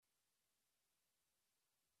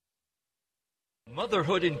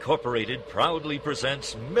Motherhood Incorporated proudly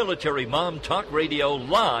presents Military Mom Talk Radio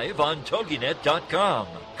live on TogiNet.com.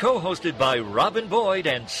 Co-hosted by Robin Boyd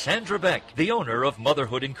and Sandra Beck, the owner of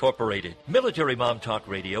Motherhood Incorporated. Military Mom Talk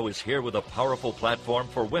Radio is here with a powerful platform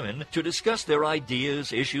for women to discuss their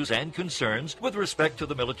ideas, issues, and concerns with respect to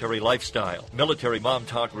the military lifestyle. Military Mom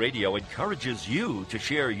Talk Radio encourages you to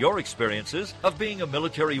share your experiences of being a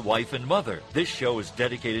military wife and mother. This show is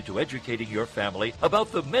dedicated to educating your family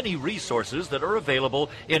about the many resources that are available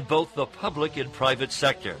in both the public and private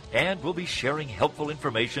sector. And we'll be sharing helpful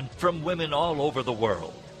information from women all over the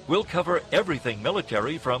world. We'll cover everything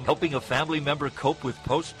military, from helping a family member cope with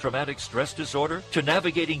post-traumatic stress disorder, to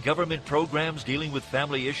navigating government programs dealing with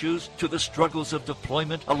family issues, to the struggles of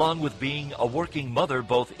deployment, along with being a working mother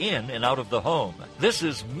both in and out of the home. This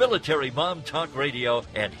is Military Mom Talk Radio,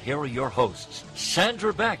 and here are your hosts,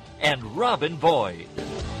 Sandra Beck and Robin Boyd.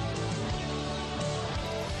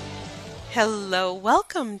 Hello,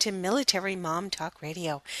 welcome to Military Mom Talk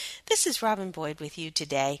Radio. This is Robin Boyd with you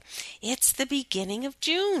today. It's the beginning of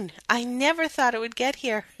June. I never thought it would get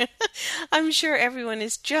here. I'm sure everyone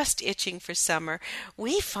is just itching for summer.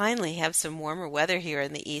 We finally have some warmer weather here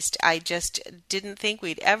in the East. I just didn't think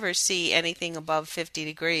we'd ever see anything above 50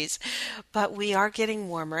 degrees. But we are getting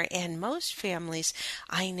warmer, and most families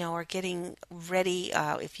I know are getting ready.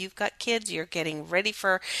 If you've got kids, you're getting ready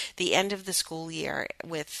for the end of the school year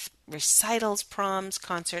with recitals, proms,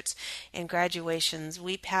 concerts, and graduations.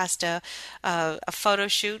 We passed a photo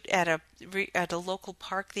shoot at a local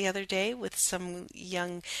park the other day with some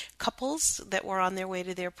young couples that were on their way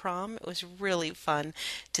to their prom. It was really fun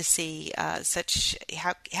to see such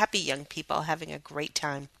happy young people having a great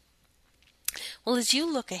time. Well, as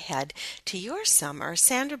you look ahead to your summer,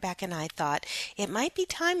 Sandra, Beck, and I thought it might be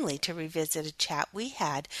timely to revisit a chat we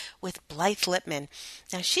had with Blythe Lipman.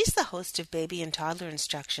 Now, she's the host of Baby and Toddler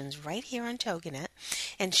Instructions right here on TogiNet,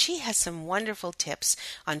 and she has some wonderful tips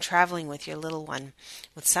on traveling with your little one.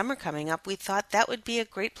 With summer coming up, we thought that would be a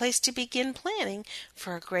great place to begin planning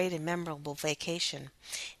for a great and memorable vacation.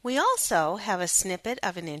 We also have a snippet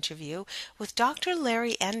of an interview with Dr.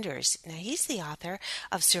 Larry Enders. Now, he's the author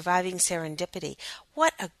of Surviving Serendipity.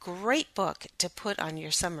 What a great book to put on your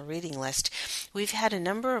summer reading list. We've had a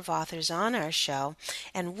number of authors on our show,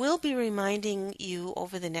 and we'll be reminding you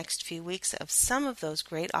over the next few weeks of some of those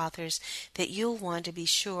great authors that you'll want to be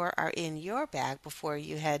sure are in your bag before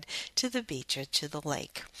you head to the beach or to the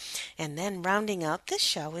lake. And then rounding out this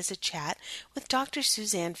show is a chat with Dr.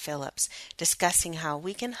 Suzanne Phillips, discussing how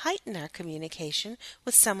we can heighten our communication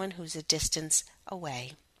with someone who's a distance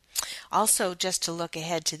away. Also, just to look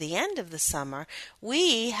ahead to the end of the summer,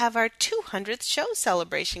 we have our 200th show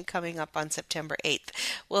celebration coming up on September 8th.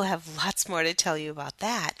 We'll have lots more to tell you about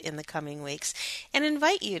that in the coming weeks, and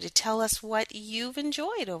invite you to tell us what you've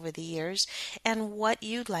enjoyed over the years and what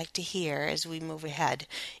you'd like to hear as we move ahead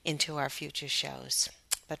into our future shows.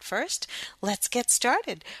 But first, let's get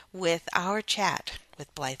started with our chat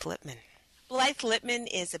with Blythe Lipman. Blythe Lipman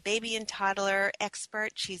is a baby and toddler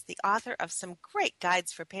expert. She's the author of some great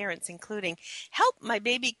guides for parents, including Help My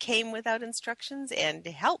Baby Came Without Instructions and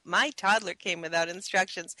Help My Toddler Came Without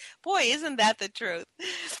Instructions. Boy, isn't that the truth?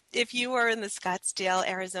 If you were in the Scottsdale,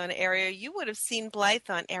 Arizona area, you would have seen Blythe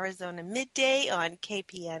on Arizona Midday on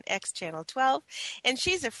KPNX Channel 12, and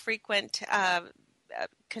she's a frequent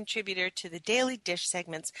contributor to the Daily Dish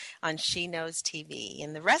segments on She Knows TV.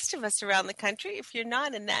 And the rest of us around the country, if you're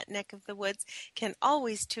not in that neck of the woods, can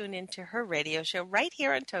always tune into her radio show right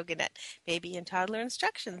here on TogiNet, Baby and Toddler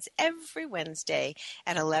Instructions, every Wednesday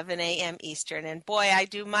at 11 a.m. Eastern. And boy, I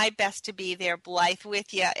do my best to be there, Blythe,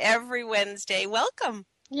 with you every Wednesday. Welcome.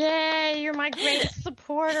 Yay, you're my greatest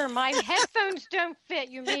supporter. My headphones don't fit.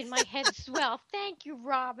 You made my head swell. Thank you,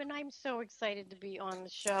 Robin. I'm so excited to be on the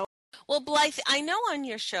show. Well, Blythe, I know on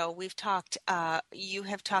your show we've talked. You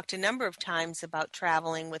have talked a number of times about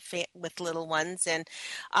traveling with little ones, and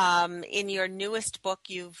in your newest book,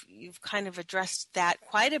 you've kind of addressed that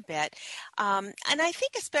quite a bit. And I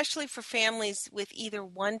think especially for families with either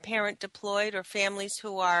one parent deployed or families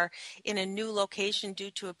who are in a new location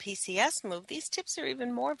due to a PCS move, these tips are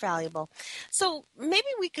even more valuable. So maybe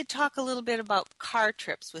we could talk a little bit about car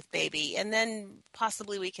trips with baby, and then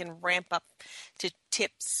possibly we can ramp up to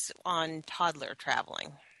tips on toddler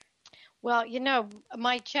traveling. Well, you know,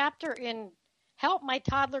 my chapter in Help My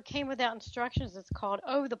Toddler Came Without Instructions, it's called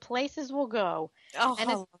Oh, the Places We'll Go. Oh,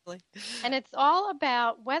 how lovely. And it's all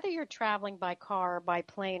about whether you're traveling by car or by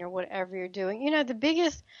plane or whatever you're doing. You know, the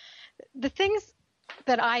things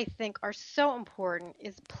that I think are so important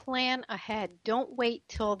is plan ahead. Don't wait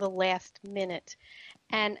till the last minute.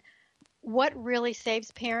 And what really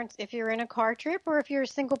saves parents if you're in a car trip or if you're a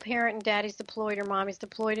single parent and daddy's deployed or mommy's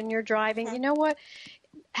deployed and you're driving, you know what?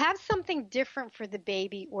 Have something different for the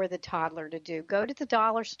baby or the toddler to do. Go to the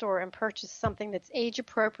dollar store and purchase something that's age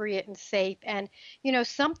appropriate and safe. And,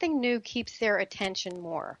 something new keeps their attention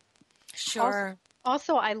more. Sure.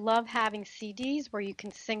 Also, I love having CDs where you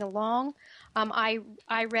can sing along. I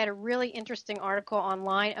read a really interesting article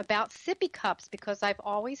online about sippy cups because I've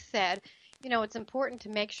always said, it's important to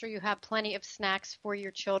make sure you have plenty of snacks for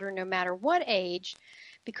your children no matter what age,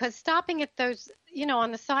 because stopping at those,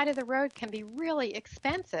 on the side of the road can be really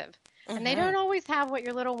expensive. And they don't always have what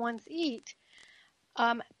your little ones eat.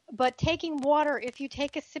 But taking water, if you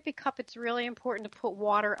take a sippy cup, it's really important to put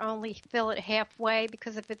water, only fill it halfway,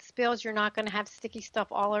 because if it spills, you're not going to have sticky stuff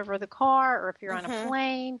all over the car or if you're on a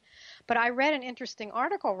plane. But I read an interesting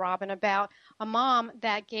article, Robin, about a mom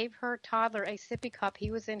that gave her toddler a sippy cup.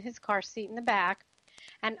 He was in his car seat in the back.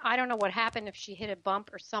 And I don't know what happened, if she hit a bump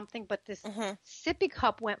or something, but this sippy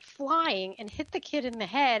cup went flying and hit the kid in the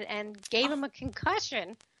head and gave him a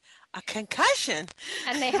concussion. A concussion.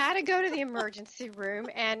 And they had to go to the emergency room,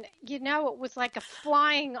 and it was like a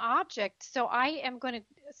flying object. So I am going to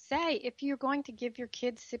say, if you're going to give your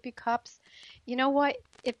kids sippy cups, you know what?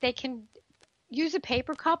 If they can use a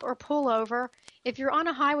paper cup or pull over, if you're on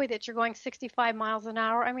a highway that you're going 65 miles an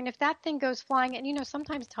hour, I mean, if that thing goes flying, and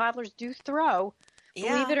sometimes toddlers do throw,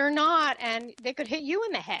 believe it or not, and they could hit you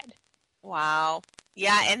in the head. Wow.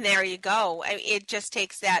 Yeah, and there you go. It just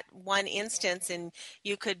takes that one instance, and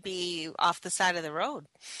you could be off the side of the road.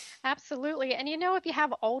 Absolutely. And if you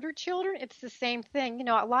have older children, it's the same thing.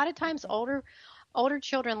 A lot of times older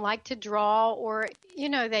children like to draw, or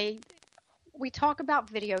we talk about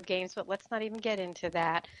video games, but let's not even get into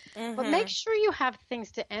that. But make sure you have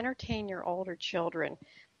things to entertain your older children.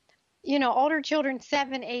 Older children,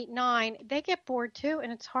 7, 8, 9, they get bored too,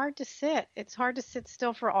 and it's hard to sit. It's hard to sit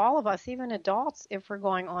still for all of us, even adults, if we're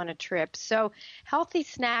going on a trip. So healthy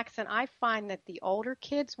snacks, and I find that the older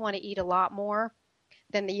kids want to eat a lot more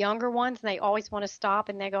than the younger ones, and they always want to stop,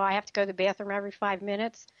 and they go, I have to go to the bathroom every 5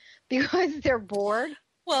 minutes because they're bored.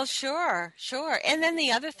 Well, sure. And then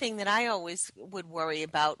the other thing that I always would worry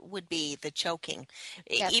about would be the choking.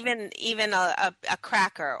 Yes. Even a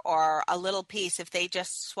cracker or a little piece, if they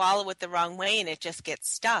just swallow it the wrong way and it just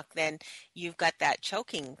gets stuck, then you've got that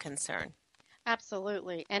choking concern.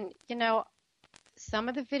 Absolutely. And, some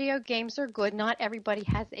of the video games are good. Not everybody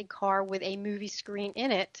has a car with a movie screen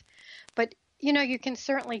in it. But, you can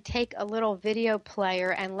certainly take a little video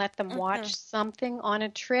player and let them watch something on a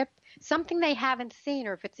trip. Something they haven't seen,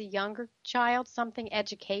 or if it's a younger child, something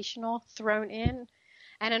educational thrown in,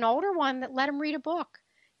 and an older one that let them read a book.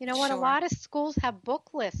 You know what? Sure. A lot of schools have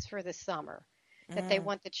book lists for the summer that they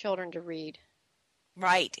want the children to read.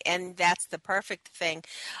 Right, and that's the perfect thing.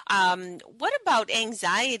 What about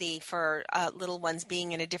anxiety for little ones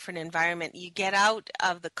being in a different environment? You get out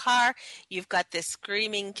of the car, you've got this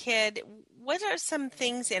screaming kid. What are some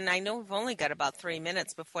things, and I know we've only got about 3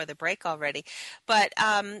 minutes before the break already, but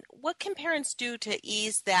what can parents do to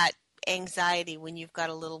ease that anxiety when you've got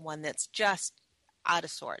a little one that's just out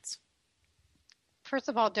of sorts? First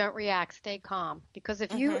of all, don't react. Stay calm. Because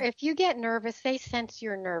if you get nervous, they sense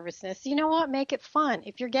your nervousness. You know what? Make it fun.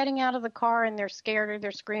 If you're getting out of the car and they're scared or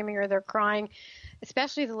they're screaming or they're crying,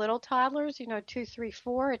 especially the little toddlers, 2, 3,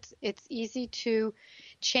 4, it's easy to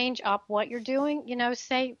change up what you're doing.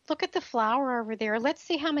 Say, look at the flower over there. Let's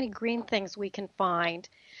see how many green things we can find.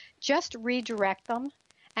 Just redirect them.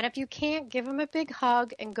 And if you can't, give them a big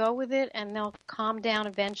hug and go with it, and they'll calm down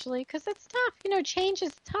eventually, because it's tough. Change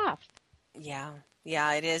is tough.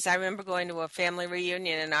 Yeah, it is. I remember going to a family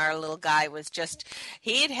reunion, and our little guy was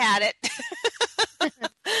he'd had it.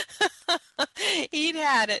 He'd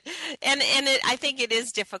had it. And I think it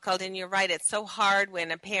is difficult, and you're right. It's so hard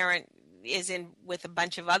when a parent is in with a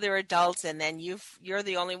bunch of other adults, and then you're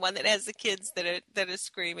the only one that has the kids that are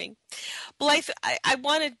screaming. Blythe, I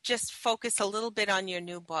want to just focus a little bit on your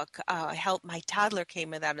new book, Help My Toddler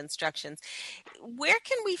Came Without Instructions. Where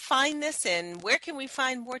can we find this, and where can we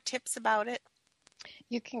find more tips about it?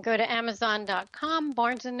 You can go to Amazon.com,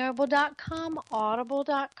 BarnesandNoble.com,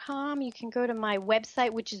 Audible.com. You can go to my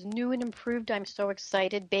website, which is new and improved. I'm so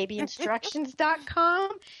excited,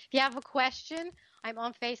 BabyInstructions.com. If you have a question, I'm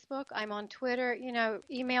on Facebook. I'm on Twitter.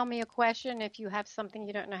 Email me a question if you have something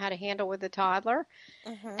you don't know how to handle with a toddler,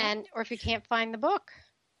 or if you can't find the book.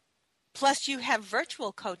 Plus, you have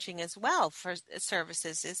virtual coaching as well for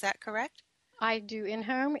services. Is that correct? I do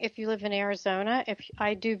in-home. If you live in Arizona, if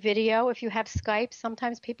I do video, if you have Skype,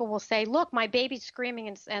 sometimes people will say, "Look, my baby's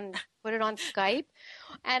screaming," and put it on Skype.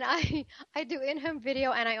 And I do in-home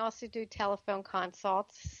video, and I also do telephone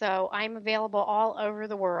consults. So I'm available all over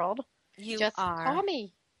the world. You Just are. call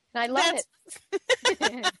me. And I love it.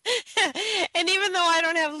 And even though I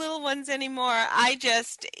don't have little ones anymore, I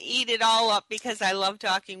just eat it all up because I love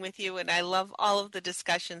talking with you and I love all of the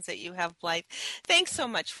discussions that you have, Blythe. Thanks so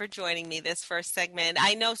much for joining me this first segment.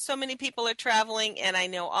 I know so many people are traveling, and I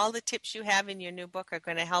know all the tips you have in your new book are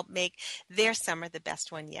going to help make their summer the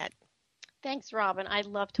best one yet. Thanks, Robin. I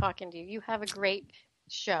love talking to you. You have a great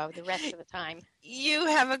show the rest of the time. You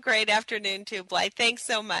have a great afternoon too, Blythe. Thanks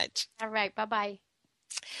so much. All right. Bye-bye.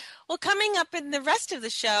 Well, coming up in the rest of the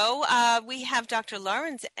show, we have Dr.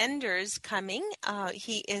 Lawrence Enders coming.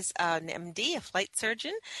 He is an MD, a flight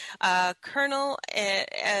surgeon, colonel,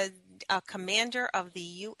 a commander of the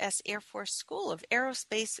U.S. Air Force School of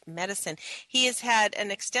Aerospace Medicine. He has had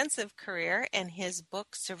an extensive career, and his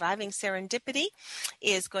book, Surviving Serendipity,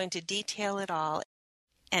 is going to detail it all.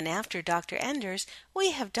 And after Dr. Enders,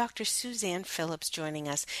 we have Dr. Suzanne Phillips joining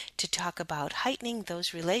us to talk about heightening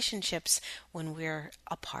those relationships when we're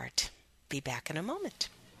apart. Be back in a moment.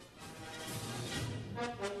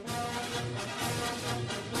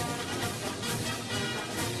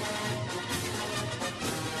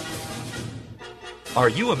 Are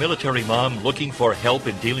you a military mom looking for help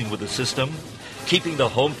in dealing with the system? Keeping the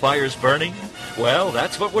home fires burning? Well,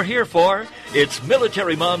 that's what we're here for. It's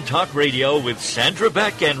Military Mom Talk Radio with Sandra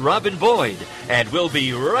Beck and Robin Boyd. And we'll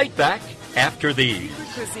be right back after these.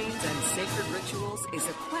 Secret cuisines and sacred rituals is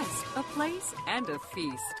a quest, a place, and a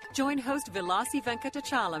feast. Join host Vilasi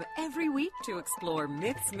Venkatachalam every week to explore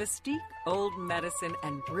myths, mystique, old medicine,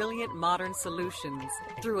 and brilliant modern solutions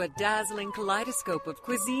through a dazzling kaleidoscope of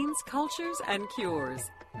cuisines, cultures, and cures.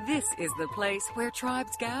 This is the place where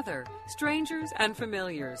tribes gather, strangers and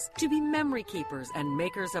familiars, to be memory keepers and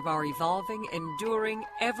makers of our evolving, enduring,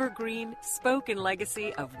 evergreen, spoken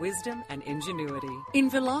legacy of wisdom and ingenuity. In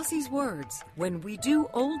Velasi's words, when we do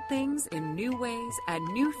old things in new ways and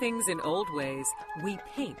new things in old ways, we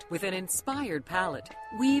paint with an inspired palette,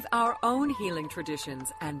 weave our own healing traditions,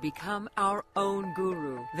 and become our own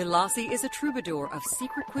guru. Vilasi is a troubadour of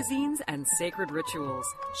secret cuisines and sacred rituals.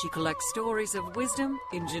 She collects stories of wisdom,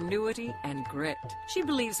 ingenuity, and grit. She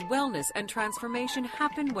believes wellness and transformation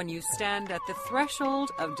happen when you stand at the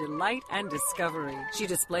threshold of delight and discovery. She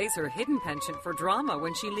displays her hidden penchant for drama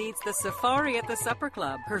when she leads the safari at the supper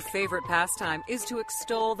club. Her favorite pastime is to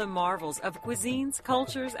extol the marvels of cuisines,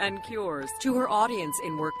 cultures, and cures. To her audience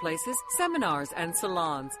in workplaces, seminars, and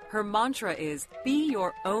salons, her mantra is, be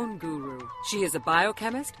your own guru. She is a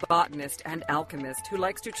biochemist, botanist, and alchemist who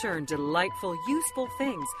likes to churn delightful, useful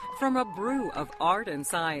things from a brew of art and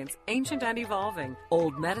science, ancient and evolving,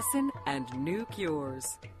 old medicine, and new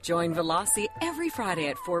cures. Join Vilasi every Friday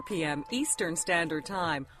at 4 p.m. Eastern Standard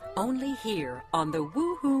Time, only here on the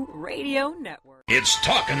Woohoo Radio Network. It's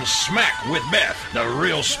Talkin' Smack with Beth, the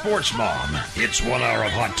real sports mom. It's 1 hour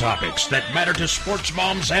of hot topics that matter to sports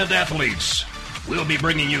moms and athletes. We'll be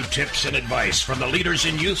bringing you tips and advice from the leaders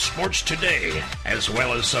in youth sports today, as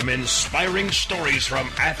well as some inspiring stories from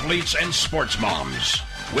athletes and sports moms.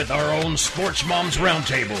 With our own Sports Moms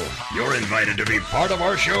Roundtable, you're invited to be part of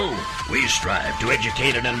our show. We strive to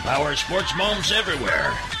educate and empower sports moms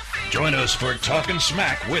everywhere. Join us for Talkin'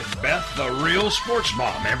 Smack with Beth, the real sports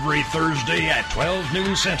mom, every Thursday at 12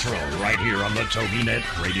 noon Central, right here on the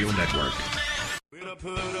TogiNet Radio Network. We'll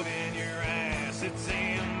put them in your ass, it's the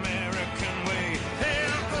American way. Hey,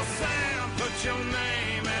 Uncle Sam, put your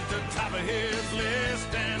name at the top of his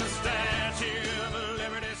list, and the Statue of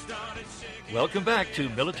Liberty started shaking. Welcome back to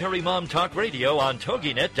Military Mom Talk Radio on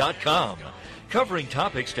TogiNet.com. Covering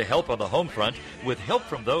topics to help on the home front with help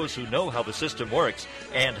from those who know how the system works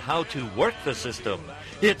and how to work the system.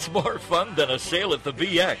 It's more fun than a sale at the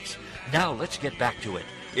BX. Now let's get back to it.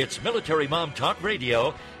 It's Military Mom Talk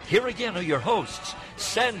Radio. Here again are your hosts,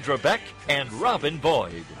 Sandra Beck and Robin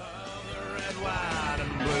Boyd. Red, white,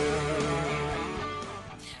 and blue.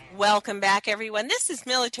 Welcome back, everyone. This is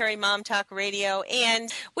Military Mom Talk Radio,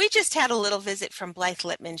 and we just had a little visit from Blythe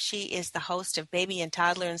Lipman. She is the host of Baby and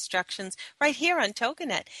Toddler Instructions right here on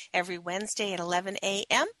TogiNet every Wednesday at 11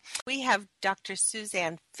 a.m. We have Dr.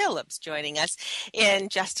 Suzanne Phillips joining us in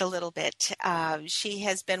just a little bit. She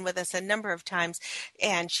has been with us a number of times,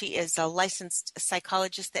 and she is a licensed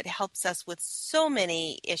psychologist that helps us with so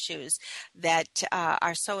many issues that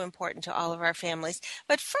are so important to all of our families.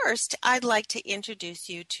 But first, I'd like to introduce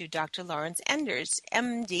you to Dr. Lawrence Enders,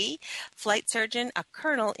 MD, flight surgeon, a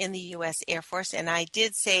colonel in the U.S. Air Force. And I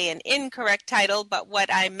did say an incorrect title, but what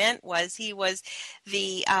I meant was he was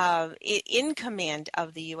the in command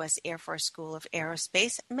of the U.S. Air Force School of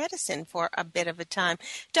Aerospace Medicine for a bit of a time.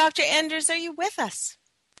 Dr. Enders, are you with us?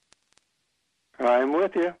 I'm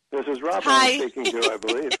with you. This is Robin Hi. I'm speaking to, I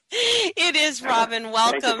believe. It is Robin.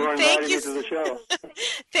 Welcome. Thank you for inviting me to the show.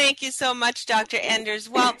 Thank you so much, Dr. Enders.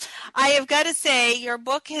 Well, I have got to say, your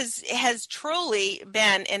book has truly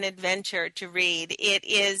been an adventure to read. It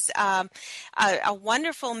is a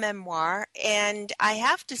wonderful memoir, and I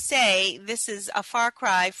have to say, this is a far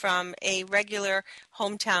cry from a regular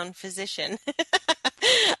hometown physician.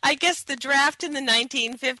 I guess the draft in the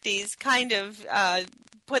 1950s kind of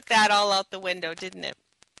put that all out the window, didn't it?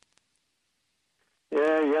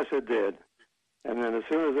 Yeah, yes, it did. And then as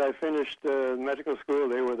soon as I finished medical school,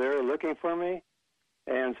 they were there looking for me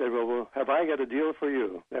and said, well, have I got a deal for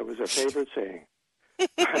you? That was a favorite saying.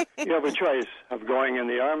 You have a choice of going in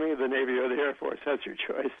the Army, the Navy, or the Air Force. That's your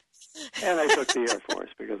choice. And I took the Air Force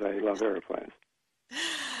because I love airplanes.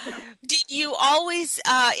 Did you always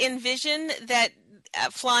envision that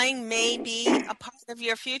flying may be a part of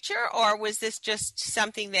your future, or was this just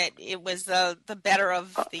something that it was the better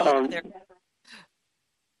of the other?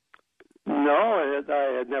 No,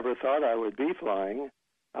 I had never thought I would be flying,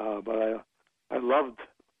 but I loved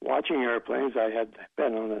watching airplanes. I had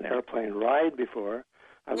been on an airplane ride before.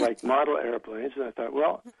 I liked model airplanes, and I thought,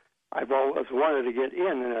 well, I've always wanted to get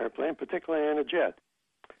in an airplane, particularly in a jet.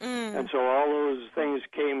 And so all those things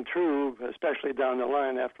came true, especially down the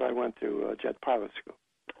line after I went to jet pilot school.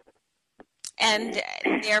 And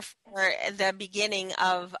therefore, the beginning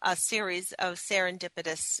of a series of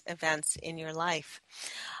serendipitous events in your life.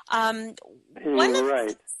 You're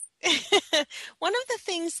right. One of the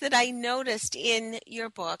things that I noticed in your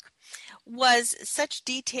book was such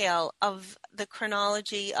detail of the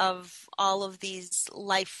chronology of all of these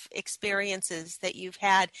life experiences that you've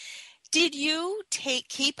had. Did you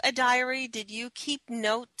keep a diary? Did you keep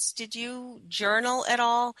notes? Did you journal at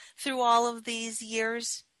all through all of these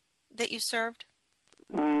years that you served?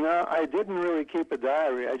 No, I didn't really keep a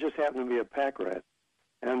diary. I just happened to be a pack rat.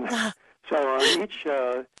 And so on each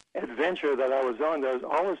adventure that I was on, there was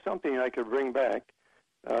always something I could bring back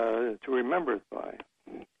to remember it by.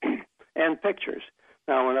 And pictures.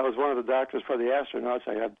 Now, when I was one of the doctors for the astronauts,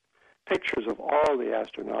 I had pictures of all the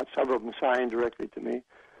astronauts, some of them signed directly to me.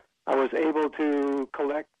 I was able to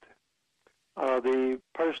collect the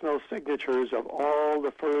personal signatures of all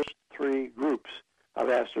the first three groups of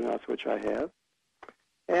astronauts, which I have.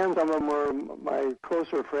 And some of them were my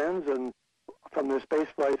closer friends, and from the space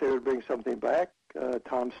flight, they would bring something back.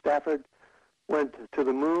 Tom Stafford went to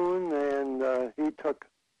the moon, and he took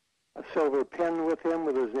a silver pen with him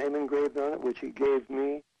with his name engraved on it, which he gave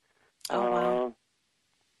me. Oh, wow.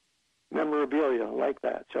 Memorabilia like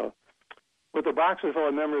that. So with the boxes full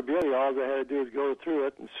of memorabilia, all I had to do is go through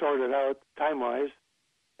it and sort it out time-wise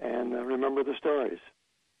and remember the stories.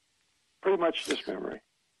 Pretty much just memory.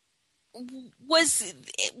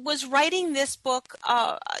 Was writing this book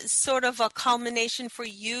sort of a culmination for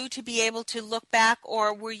you to be able to look back,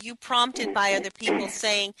 or were you prompted by other people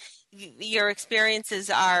saying your experiences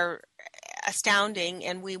are astounding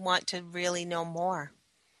and we want to really know more?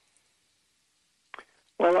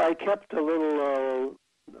 Well, I kept a little,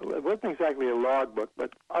 it wasn't exactly a logbook,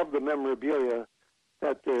 but of the memorabilia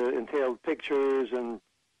that entailed pictures and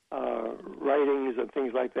writings and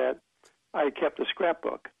things like that, I kept a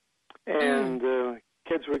scrapbook. And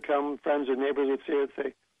kids would come, friends and neighbors would see it and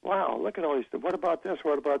say, wow, look at all these things. What about this?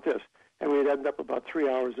 What about this? And we'd end up about 3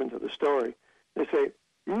 hours into the story. They say,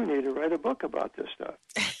 you need to write a book about this stuff.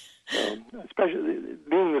 So, especially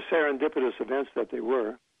being the serendipitous events that they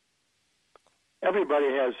were. Everybody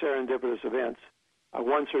has serendipitous events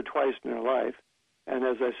once or twice in their life. And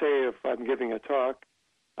as I say, if I'm giving a talk,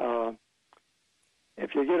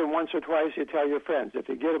 if you get them once or twice, you tell your friends. If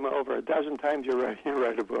you get them over a dozen times, you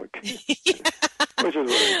write a book, which is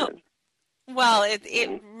really good. Well,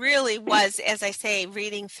 it really was, as I say,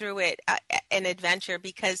 reading through it, an adventure,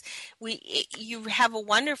 because you have a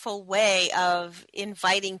wonderful way of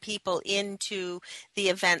inviting people into the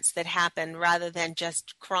events that happen rather than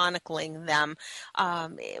just chronicling them.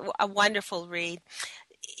 A wonderful read.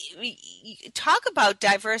 Talk about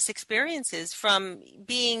diverse experiences, from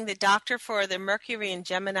being the doctor for the Mercury and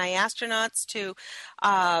Gemini astronauts to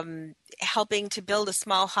helping to build a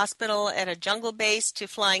small hospital at a jungle base to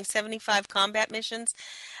flying 75 combat missions.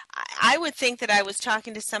 I would think that I was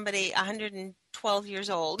talking to somebody 112 years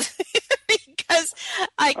old because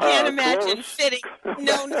I can't imagine close. fitting.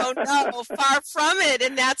 No, far from it.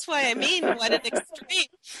 And that's why I mean, what an extreme.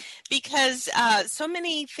 Because so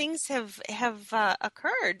many things have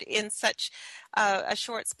occurred in such a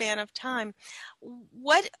short span of time.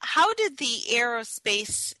 How did the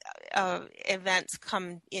aerospace events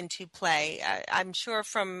come into play? I'm sure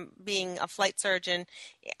from being a flight surgeon,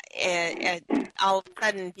 all of a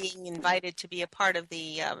sudden being invited to be a part of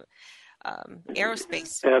the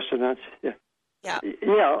aerospace. Astronauts, yeah. Yeah.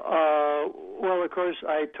 Yeah. Well, of course,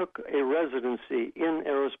 I took a residency in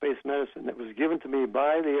aerospace medicine that was given to me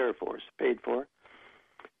by the Air Force, paid for,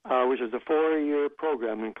 which is a 4-year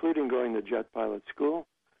program, including going to jet pilot school,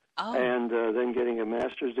 and then getting a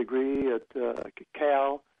master's degree at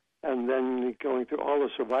Cal, and then going through all the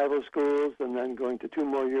survival schools, and then going to 2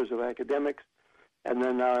 more years of academics, and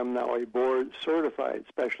then I'm now a board-certified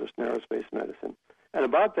specialist in aerospace medicine. And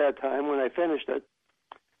about that time, when I finished it,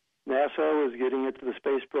 NASA was getting into the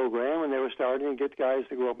space program, and they were starting to get guys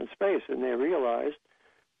to go up in space, and they realized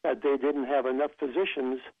that they didn't have enough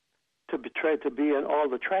physicians to be in all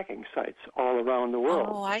the tracking sites all around the world.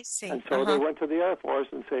 Oh, I see. And so they went to the Air Force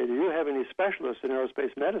and said, do you have any specialists in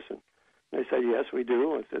aerospace medicine? And they said, yes, we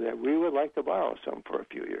do. And said, we would like to borrow some for a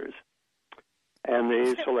few years. And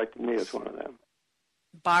they selected me as one of them.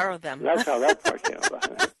 Borrow them. That's how that part came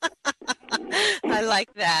about. I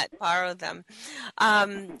like that. Borrow them.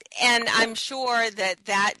 And I'm sure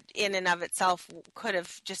that in and of itself could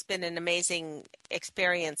have just been an amazing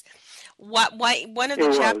experience. One of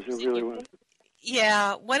the chapters it really was.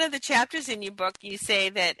 Yeah, one of the chapters in your book, you say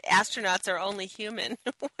that astronauts are only human.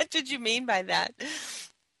 What did you mean by that?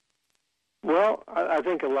 Well, I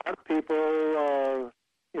think a lot of people,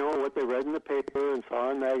 what they read in the paper and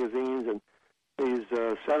saw in magazines, and these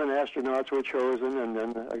 7 astronauts were chosen, and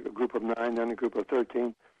then a group of 9, then a group of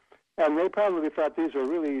 13. And they probably thought these were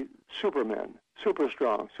really supermen, super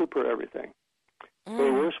strong, super everything. They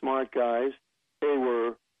were smart guys. They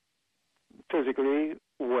were physically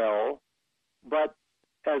well. But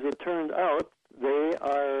as it turned out, they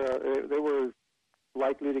were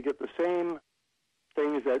likely to get the same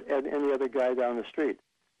things that any other guy down the street.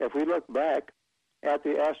 If we look back at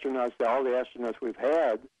the astronauts, all the astronauts we've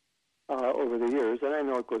had over the years, and I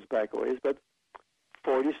know it goes back a ways, but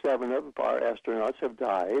 47 of our astronauts have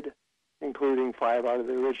died, including 5 out of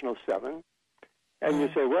the original 7. And you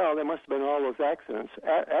say, well, there must have been all those accidents.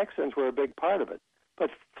 Accidents were a big part of it. But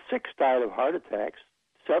 6 died of heart attacks,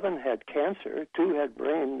 7 had cancer, 2 had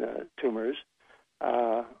brain tumors.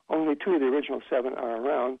 Only 2 of the original 7 are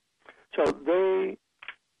around. So they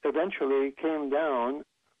eventually came down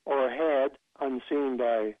or had, unseen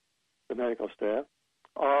by the medical staff,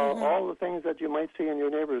 all the things that you might see in your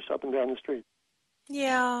neighbors up and down the street.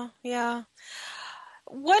 Yeah.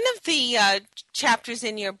 One of the chapters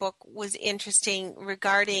in your book was interesting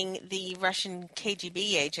regarding the Russian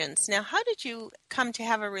KGB agents. Now, how did you come to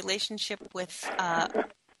have a relationship with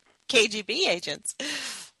KGB agents?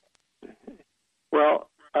 Well,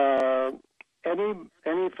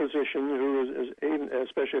 any physician who is,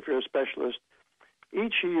 especially if you're a specialist,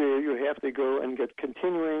 each year you have to go and get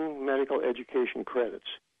continuing medical education credits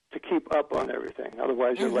to keep up on everything.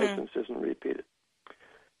 Otherwise, your license isn't repeated.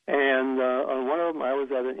 And on one of them, I was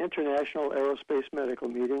at an international aerospace medical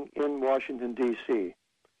meeting in Washington, D.C.,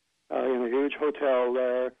 in a huge hotel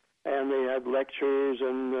there, and they had lectures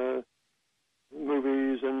and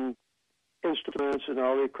movies and instruments and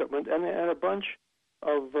all the equipment, and they had a bunch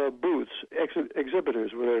of booths.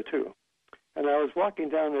 Exhibitors were there, too. And I was walking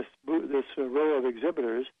down this row of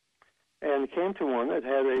exhibitors and came to one that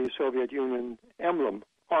had a Soviet Union emblem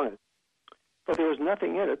on it. But there was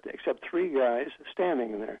nothing in it except 3 guys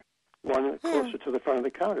standing there, one closer to the front of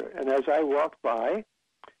the counter. And as I walked by,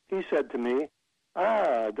 he said to me,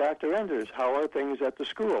 Dr. Enders, how are things at the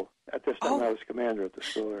school? At this time, I was commander at the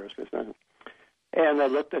school, aerospace medicine. And I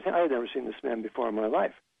looked at him. I had never seen this man before in my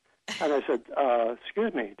life. And I said,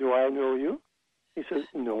 excuse me, do I know you? He says,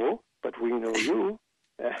 no, but we know you.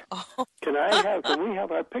 Can we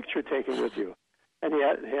have our picture taken with you? And he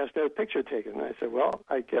has to have a picture taken. And I said, well,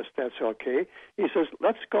 I guess that's okay. He says,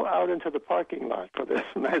 let's go out into the parking lot for this.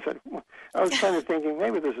 And I said, I was kind of thinking,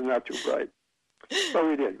 maybe this is not too bright. But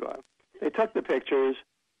we did go out. They took the pictures.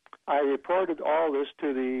 I reported all this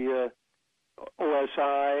to the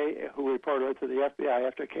OSI, who reported it to the FBI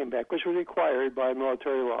after it came back, which was required by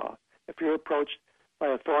military law. If you're approached by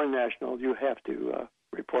a foreign national, you have to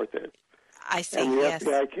report that. I see, and the yes.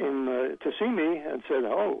 FBI came to see me and said,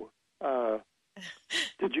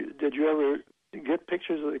 did you ever get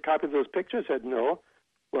a copy of those pictures? I said, no.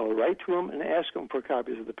 Well, write to them and ask them for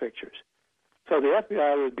copies of the pictures. So the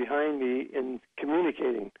FBI was behind me in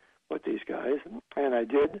communicating with these guys, and I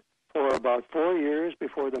did for about 4 years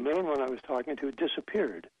before the main one I was talking to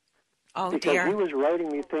disappeared. Oh, because dear. he was writing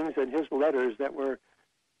me things in his letters that were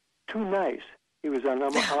too nice. He was on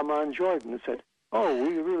Amman, Jordan, and said, "Oh,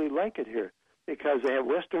 we really like it here because they have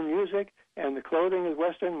Western music and the clothing is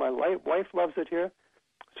Western. My wife loves it here."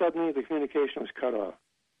 Suddenly, the communication was cut off.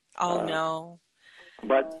 Oh, no.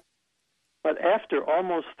 But after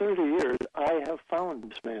almost 30 years, I have found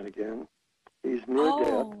this man again. He's near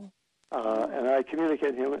death, and I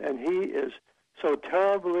communicate with him, and he is so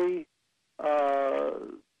terribly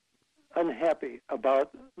unhappy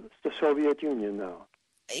about the Soviet Union now.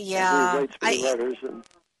 Yeah. And he writes me letters and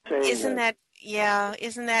saying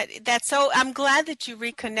that's so, I'm glad that you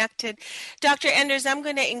reconnected. Dr. Enders, I'm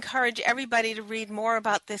going to encourage everybody to read more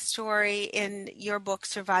about this story in your book,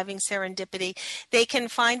 Surviving Serendipity. They can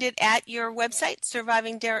find it at your website,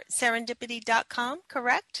 survivingserendipity.com,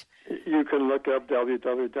 correct? You can look up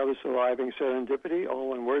www.survivingserendipity, all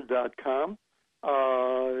one word.com.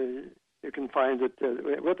 You can find it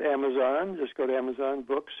with Amazon. Just go to Amazon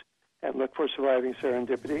Books and look for Surviving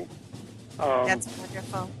Serendipity. That's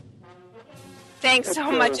wonderful. Thanks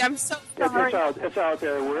so much. I'm so sorry. It's out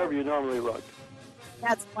there wherever you normally look.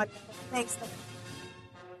 That's wonderful. Thanks so much.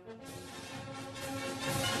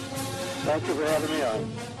 Thank you for having me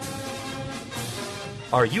on.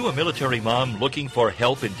 Are you a military mom looking for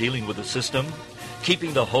help in dealing with the system?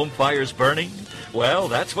 Keeping the home fires burning? Well,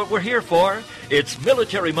 that's what we're here for. It's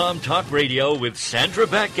Military Mom Talk Radio with Sandra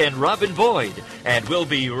Beck and Robin Boyd. And we'll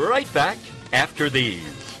be right back after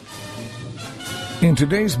these. In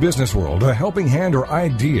today's business world, a helping hand or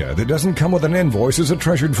idea that doesn't come with an invoice is a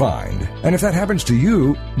treasured find. And if that happens to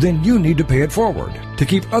you, then you need to pay it forward to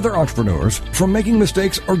keep other entrepreneurs from making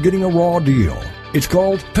mistakes or getting a raw deal. It's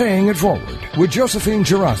called Paying It Forward with Josephine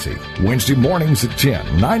Girassi, Wednesday mornings at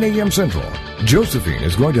 10, 9 a.m. Central. Josephine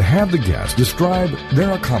is going to have the guests describe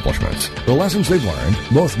their accomplishments, the lessons they've learned,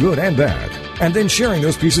 both good and bad, and then sharing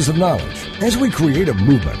those pieces of knowledge as we create a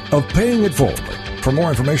movement of paying it forward. For more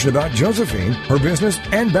information about Josephine, her business,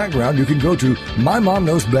 and background, you can go to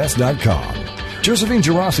mymomknowsbest.com. Josephine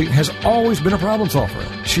Girassi has always been a problem solver.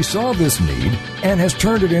 She saw this need and has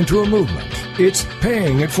turned it into a movement. It's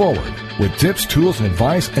Paying It Forward with tips, tools, and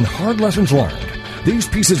advice and hard lessons learned. These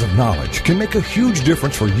pieces of knowledge can make a huge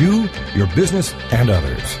difference for you, your business, and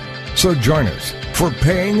others. So join us for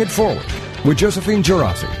Paying It Forward with Josephine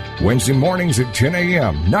Girassi, Wednesday mornings at 10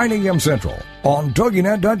 a.m., 9 a.m. Central on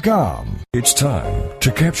TogiNet.com. It's time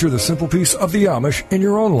to capture the simple piece of the Amish in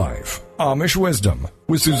your own life. Amish Wisdom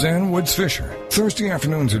with Suzanne Woods Fisher. Thursday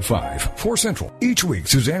afternoons at 5, 4 Central. Each week,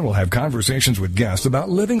 Suzanne will have conversations with guests about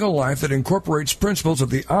living a life that incorporates principles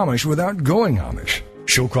of the Amish without going Amish.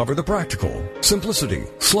 She'll cover the practical, simplicity,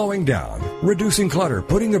 slowing down, reducing clutter,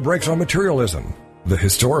 putting the brakes on materialism. The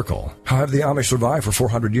historical, how have the Amish survived for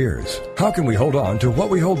 400 years? How can we hold on to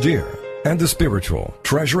what we hold dear? And the spiritual,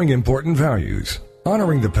 treasuring important values,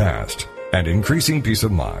 honoring the past, and increasing peace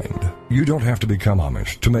of mind. You don't have to become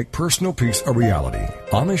Amish to make personal peace a reality.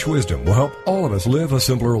 Amish Wisdom will help all of us live a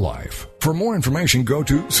simpler life. For more information, go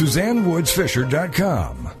to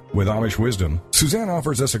SuzanneWoodsFisher.com. With Amish Wisdom, Suzanne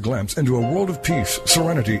offers us a glimpse into a world of peace,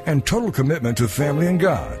 serenity, and total commitment to family and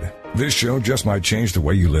God. This show just might change the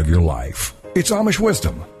way you live your life. It's Amish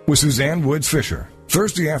Wisdom with Suzanne Woods Fisher.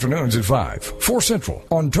 Thursday afternoons at 5, 4 Central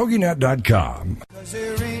on TogiNet.com. 'Cause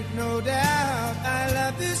there ain't no doubt I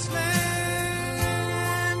love this land.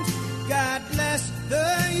 God bless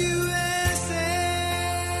the USA.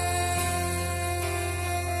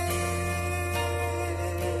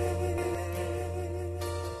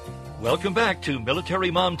 Welcome back to Military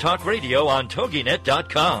Mom Talk Radio on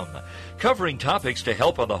TogiNet.com. Covering topics to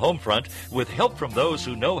help on the home front with help from those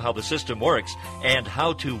who know how the system works and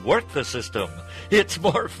how to work the system. It's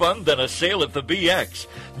more fun than a sale at the BX.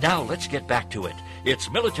 Now let's get back to it.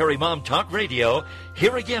 It's Military Mom Talk Radio.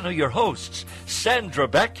 Here again are your hosts, Sandra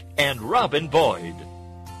Beck and Robin Boyd.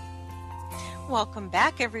 Welcome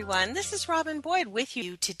back, everyone. This is Robin Boyd with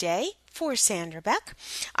you today for Sandra Beck.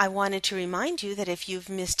 I wanted to remind you that if you've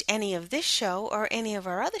missed any of this show or any of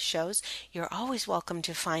our other shows, you're always welcome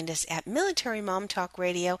to find us at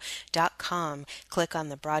militarymomtalkradio.com. Click on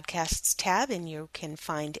the Broadcasts tab and you can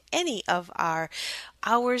find any of our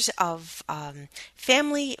hours of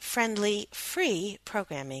family-friendly, free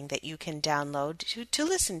programming that you can download to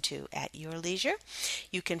listen to at your leisure.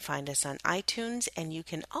 You can find us on iTunes, and you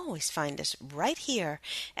can always find us right here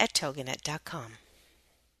at TogiNet.com.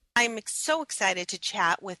 I'm so excited to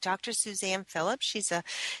chat with Dr. Suzanne Phillips. She's a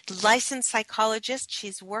licensed psychologist.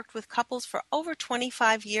 She's worked with couples for over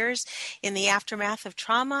 25 years in the aftermath of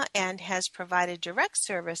trauma and has provided direct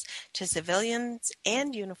service to civilians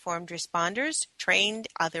and uniformed responders, trained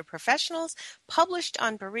other professionals, published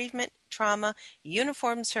on bereavement, trauma,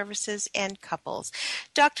 uniformed services, and couples.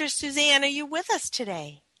 Dr. Suzanne, are you with us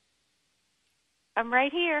today? I'm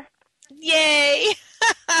right here. Yay!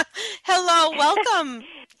 Hello, welcome.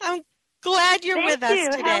 I'm glad you're with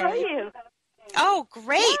us today. How are you? Oh,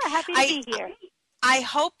 great. Yeah, happy to be here. I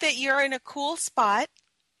hope that you're in a cool spot.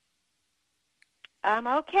 I'm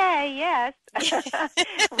okay, yes.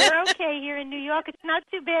 We're okay here in New York. It's not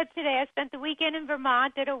too bad today. I spent the weekend in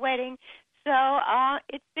Vermont at a wedding, so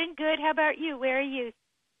it's been good. How about you? Where are you?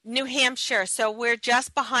 New Hampshire, so we're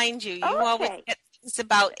just behind you. You okay. always get things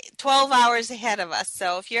about 12 hours ahead of us,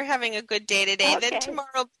 so if you're having a good day today, then tomorrow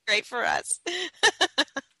will be great for us.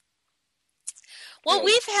 Well,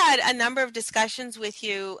 we've had a number of discussions with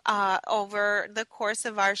you over the course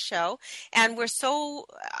of our show, and we're so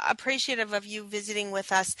appreciative of you visiting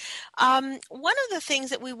with us. One of the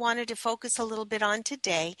things that we wanted to focus a little bit on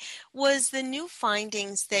today was the new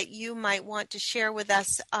findings that you might want to share with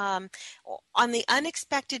us on the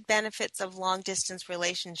unexpected benefits of long-distance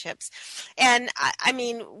relationships. And, I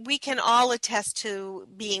mean, we can all attest to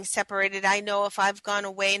being separated. I know if I've gone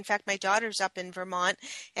away, in fact, my daughter's up in Vermont,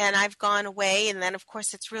 and I've gone away, and then of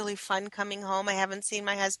course it's really fun coming home. I haven't seen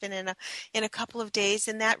my husband in a couple of days,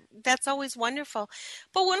 and that's always wonderful.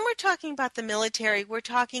 But when we're talking about the military, we're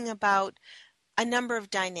talking about a number of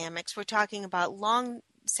dynamics. We're talking about long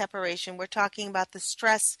separation. We're talking about the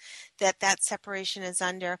stress that separation is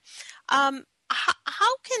under.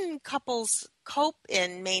 How can couples cope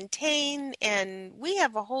and maintain? And we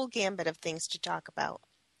have a whole gambit of things to talk about.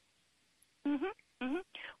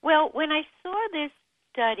 Well, when I saw this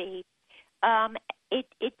study,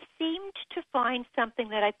 it seemed to find something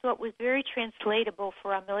that I thought was very translatable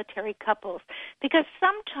for our military couples, because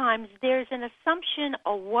sometimes there's an assumption,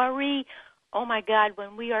 a worry, oh my God,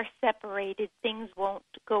 when we are separated, things won't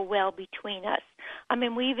go well between us. I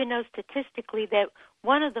mean, we even know statistically that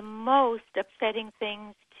one of the most upsetting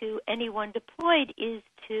things to anyone deployed is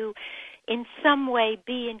to in some way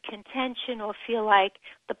be in contention or feel like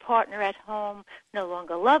the partner at home no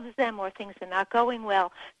longer loves them or things are not going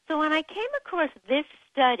well. So when I came across this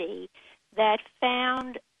study that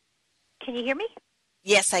found, can you hear me?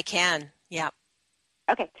 Yes, I can. Yeah.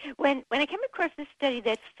 Okay. When I came across this study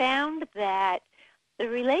that found that the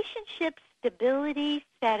relationship stability,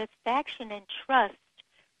 satisfaction, and trust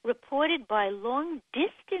reported by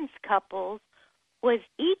long-distance couples was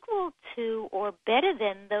equal to or better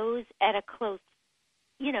than those at a close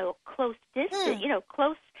distance,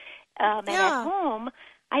 close and at home,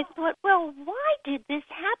 I thought, well, why did this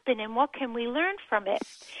happen and what can we learn from it?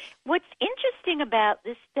 What's interesting about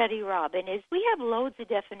this study, Robin, is we have loads of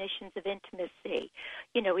definitions of intimacy.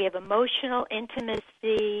 You know, we have emotional intimacy,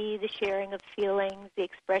 the sharing of feelings, the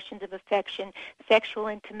expressions of affection, sexual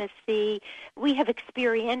intimacy. We have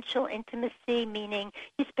experiential intimacy, meaning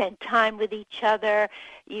you spend time with each other,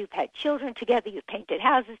 you've had children together, you've painted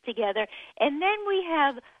houses together. And then we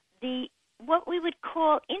have what we would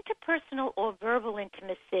call interpersonal or verbal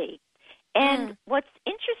intimacy. And what's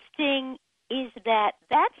interesting is that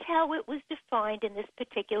that's how it was defined in this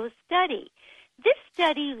particular study. This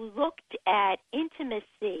study looked at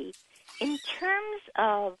intimacy in terms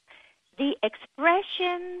of the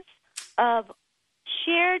expressions of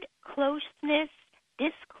shared closeness,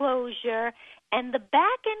 disclosure, and the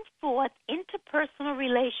back and forth interpersonal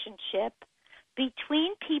relationship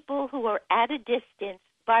between people who are at a distance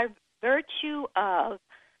by virtue of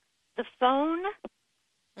the phone,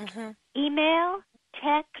 email,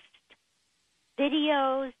 text,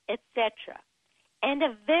 videos, etc. And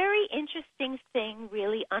a very interesting thing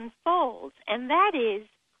really unfolds, and that is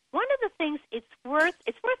one of the things it's worth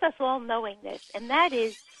us all knowing this, and that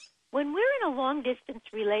is when we're in a long-distance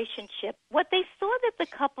relationship, what they saw that the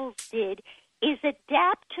couples did is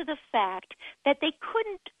adapt to the fact that they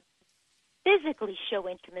couldn't physically show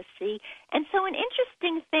intimacy, and so an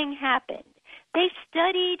interesting thing happened. They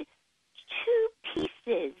studied two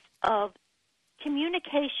pieces of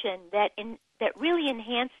communication that really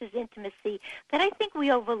enhances intimacy that I think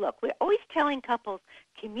we overlook. We're always telling couples,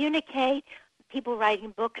 communicate. People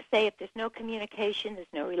writing books say if there's no communication, there's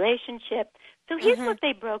no relationship. So here's what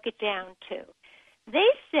they broke it down to. They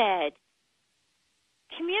said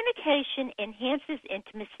communication enhances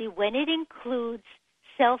intimacy when it includes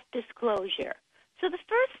self-disclosure. So the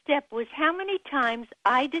first step was how many times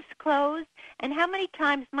I disclose and how many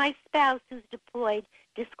times my spouse who's deployed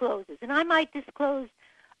discloses. And I might disclose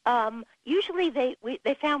Usually they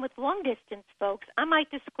found with long-distance folks, I might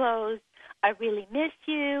disclose, I really miss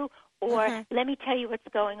you, or let me tell you what's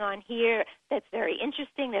going on here that's very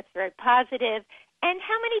interesting, that's very positive, and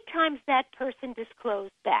how many times that person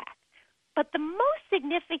disclosed back. But the most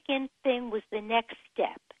significant thing was the next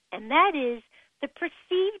step, and that is the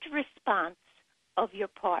perceived response of your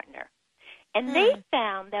partner. And they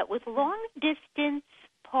found that with long-distance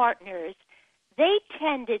partners, they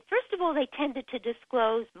tended to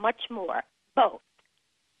disclose much more, both.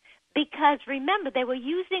 Because, remember, they were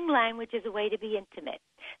using language as a way to be intimate.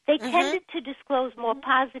 They tended to disclose more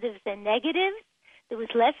positives than negatives. There was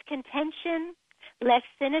less contention, less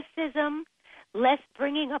cynicism, less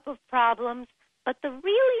bringing up of problems. But the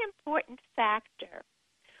really important factor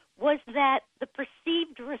was that the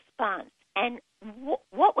perceived response. And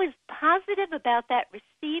what was positive about that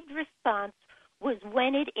received response was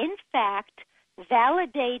when it, in fact,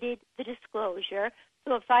 validated the disclosure.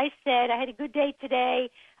 So if I said, I had a good day today,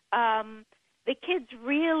 the kids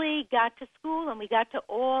really got to school and we got to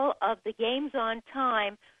all of the games on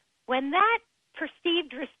time, when that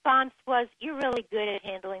perceived response was, you're really good at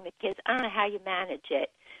handling the kids, I don't know how you manage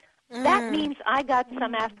it, that means I got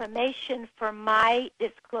some affirmation for my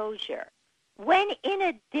disclosure. When, in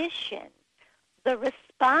addition, the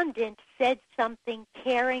respondent said something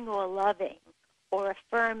caring or loving or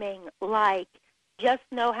affirming, like, just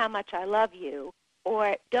know how much I love you,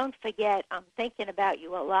 or don't forget I'm thinking about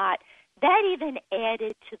you a lot, that even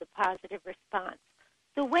added to the positive response.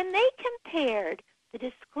 So when they compared the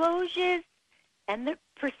disclosures and the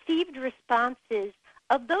perceived responses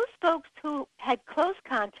of those folks who had close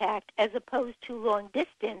contact as opposed to long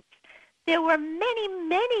distance, there were many,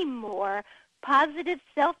 many more positive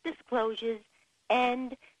self-disclosures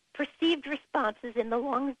and perceived responses in the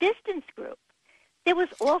long-distance group. There was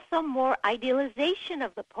also more idealization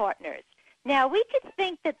of the partners. Now, we could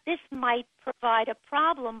think that this might provide a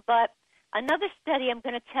problem, but another study I'm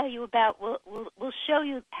going to tell you about will show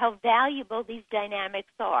you how valuable these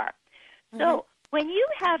dynamics are. So when you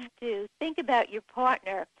have to think about your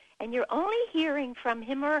partner and you're only hearing from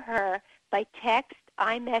him or her by text,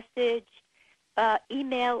 iMessage,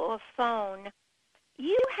 email, or phone,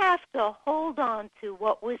 you have to hold on to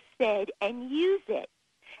what was said and use it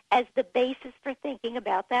as the basis for thinking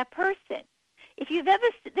about that person. If you've ever,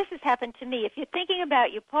 this has happened to me, if you're thinking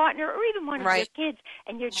about your partner or even one of your kids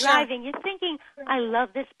and you're driving, you're thinking, I love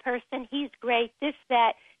this person, he's great, this,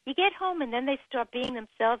 that. You get home and then they start being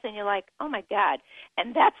themselves and you're like, oh my God,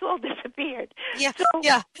 and that's all disappeared. So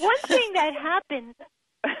one thing that happens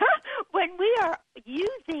when we are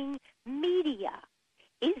using media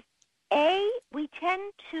is, A, we tend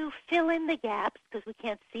to fill in the gaps because we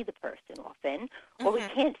can't see the person often, or we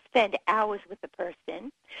can't spend hours with the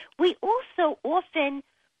person. We also often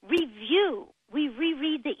review. We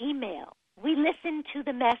reread the email. We listen to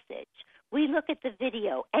the message. We look at the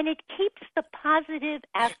video, and it keeps the positive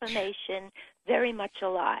affirmation very much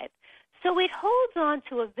alive. So it holds on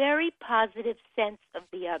to a very positive sense of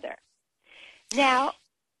the other. Now,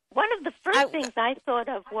 one of the first things I thought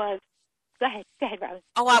of was, Go ahead, Robin.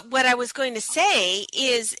 What I was going to say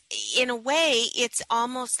is, in a way, it's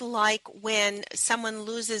almost like when someone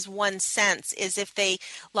loses one sense, is if they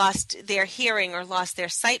lost their hearing or lost their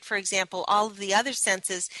sight, for example, all of the other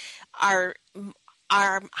senses are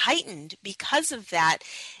heightened because of that.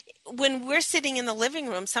 When we're sitting in the living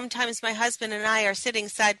room, sometimes my husband and I are sitting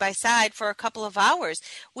side by side for a couple of hours.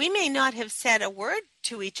 We may not have said a word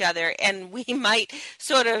to each other, and we might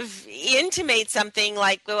sort of intimate something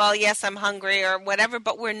like, well, yes, I'm hungry or whatever,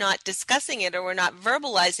 but we're not discussing it, or we're not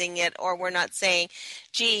verbalizing it, or we're not saying,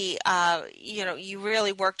 gee, you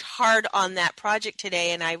really worked hard on that project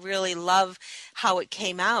today, and I really love how it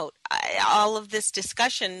came out. All of this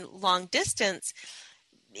discussion, long distance,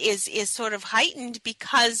 is sort of heightened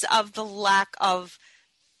because of the lack of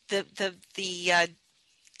the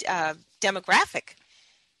demographic.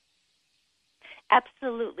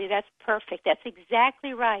 Absolutely, that's perfect. That's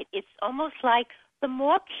exactly right. It's almost like the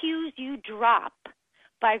more cues you drop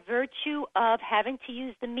by virtue of having to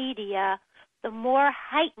use the media, the more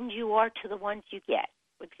heightened you are to the ones you get.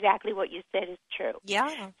 Exactly what you said is true.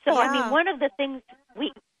 So, I mean, one of the things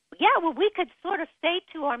we could sort of say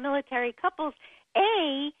to our military couples,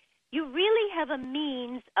 A, you really have a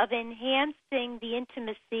means of enhancing the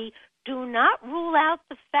intimacy. Do not rule out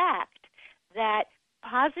the fact that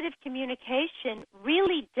positive communication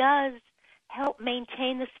really does help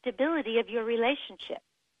maintain the stability of your relationship.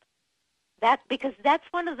 Because that's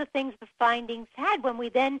one of the things the findings had when we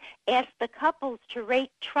then asked the couples to rate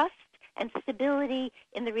trust and stability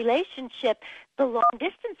in the relationship. The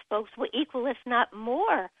long-distance folks were equal, if not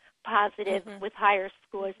more, positive with higher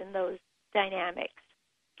scores in those dynamics.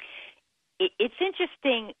 It's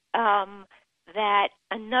interesting that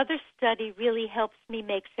another study really helps me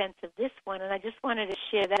make sense of this one, and I just wanted to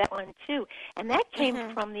share that one too. And that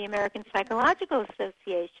came from the American Psychological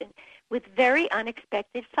Association with very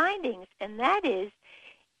unexpected findings, and that is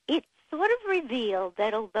it sort of revealed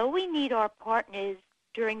that although we need our partners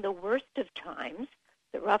during the worst of times,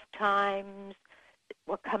 the rough times,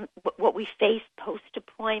 what we face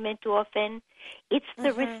post-deployment often, it's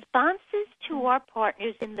the responses to our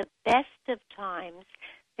partners in the best of times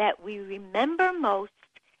that we remember most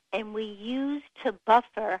and we use to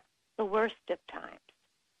buffer the worst of times.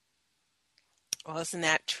 Well, isn't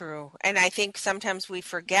that true? And I think sometimes we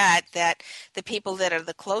forget that the people that are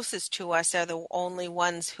the closest to us are the only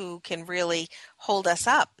ones who can really hold us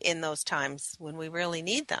up in those times when we really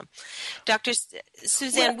need them. Dr.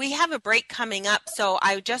 Suzanne, we have a break coming up, so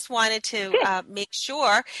I just wanted to make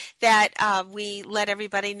sure that we let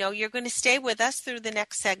everybody know you're going to stay with us through the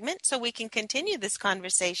next segment so we can continue this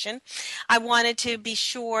conversation. I wanted to be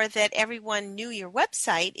sure that everyone knew your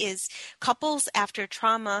website is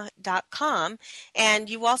couplesaftertrauma.com. And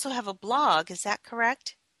you also have a blog, is that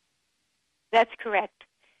correct? That's correct.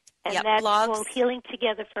 And that's called Healing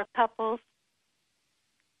Together for Couples.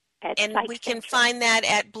 And we can find that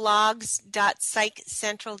at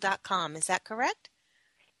blogs.psychcentral.com, is that correct?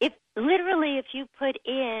 If you put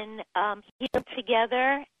in Heal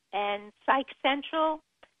Together and Psych Central,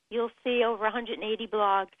 you'll see over 180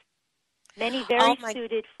 blogs, many very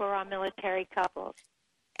suited for our military couples.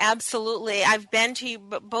 Absolutely. I've been to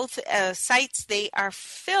both sites. They are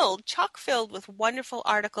chock-filled with wonderful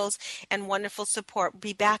articles and wonderful support.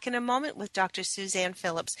 Be back in a moment with Dr. Suzanne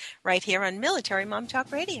Phillips right here on Military Mom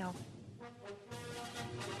Talk Radio.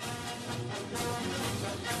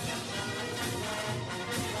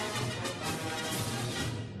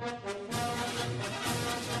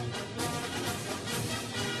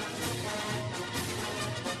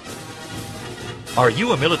 Are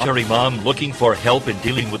you a military mom looking for help in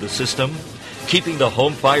dealing with the system? Keeping the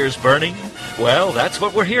home fires burning? Well, that's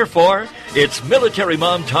what we're here for. It's Military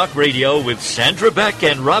Mom Talk Radio with Sandra Beck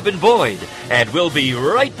and Robin Boyd. And we'll be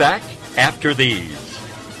right back after these.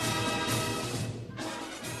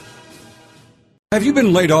 Have you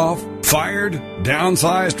been laid off, fired,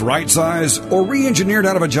 downsized, right-sized, or re-engineered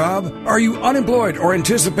out of a job? Are you unemployed or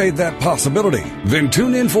anticipate that possibility? Then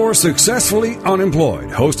tune in for Successfully Unemployed,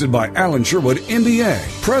 hosted by Alan Sherwood,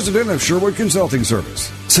 MBA, president of Sherwood Consulting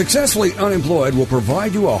Service. Successfully Unemployed will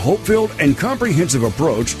provide you a hope-filled and comprehensive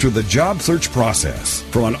approach to the job search process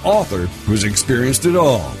from an author who's experienced it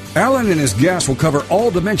all. Alan and his guests will cover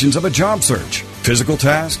all dimensions of a job search: physical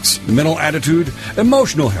tasks, mental attitude,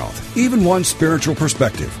 emotional health, even one's spiritual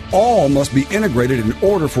perspective. All must be integrated in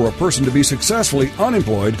order for a person to be successfully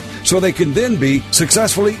unemployed so they can then be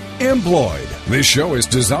successfully employed. This show is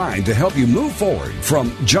designed to help you move forward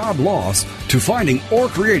from job loss to finding or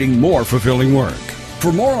creating more fulfilling work.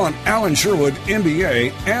 For more on Alan Sherwood,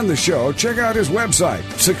 MBA, and the show, check out his website,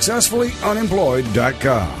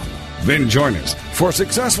 successfullyunemployed.com. Then join us for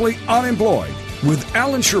Successfully Unemployed with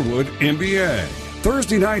Alan Sherwood, MBA.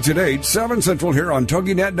 Thursday nights at 8, 7 Central here on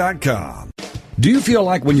TogiNet.com. Do you feel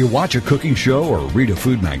like when you watch a cooking show or read a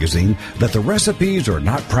food magazine that the recipes are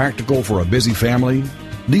not practical for a busy family?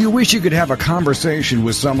 Do you wish you could have a conversation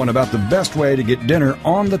with someone about the best way to get dinner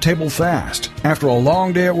on the table fast after a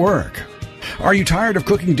long day at work? Are you tired of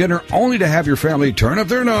cooking dinner only to have your family turn up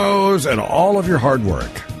their nose at all of your hard work?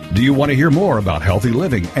 Do you want to hear more about healthy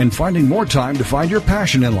living and finding more time to find your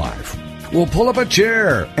passion in life? Well, pull up a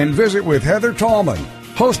chair and visit with Heather Tallman,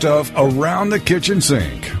 host of Around the Kitchen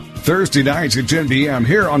Sink, Thursday nights at 10 p.m.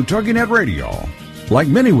 here on TogiNet Radio. Like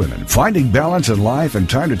many women, finding balance in life and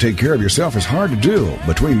time to take care of yourself is hard to do.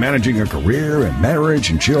 Between managing a career and marriage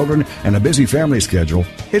and children and a busy family schedule,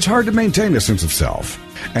 it's hard to maintain a sense of self.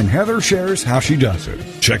 And Heather shares how she does it.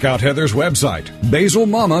 Check out Heather's website,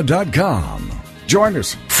 basilmama.com. Join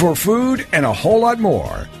us for food and a whole lot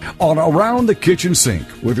more on Around the Kitchen Sink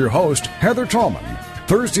with your host, Heather Tallman,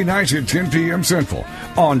 Thursday nights at 10 p.m. Central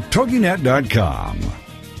on TogiNet.com.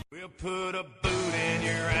 We'll put a boot in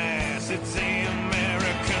your ass, it's the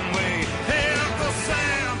American way. Hey, Uncle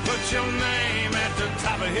Sam, put your name at the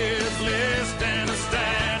top of his list, and the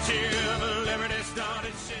Statue of Liberty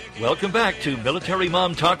started shaking. Welcome back to Military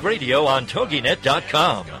Mom Talk Radio on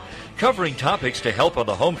TogiNet.com. Covering topics to help on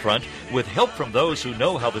the home front with help from those who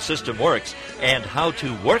know how the system works and how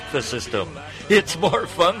to work the system. It's more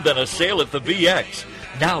fun than a sail at the BX.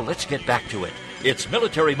 Now let's get back to it. It's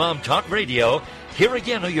Military Mom Talk Radio. Here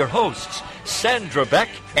again are your hosts, Sandra Beck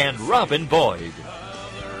and Robin Boyd.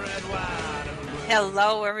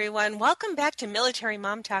 Hello, everyone. Welcome back to Military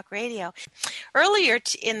Mom Talk Radio. Earlier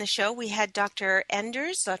in the show, we had Dr.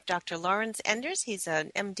 Enders, Dr. Lawrence Enders. He's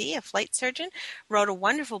an MD, a flight surgeon, wrote a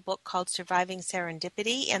wonderful book called Surviving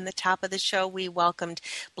Serendipity. And the top of the show, we welcomed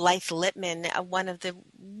Blythe Lipman, one of the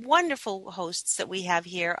wonderful hosts that we have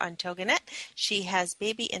here on TogiNet. She has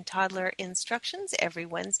baby and toddler instructions every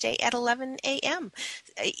Wednesday at 11 a.m.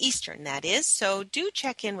 Eastern, that is. So do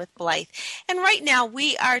check in with Blythe. And right now,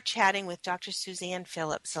 we are chatting with Dr. Suzanne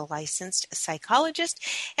Phillips, a licensed psychologist,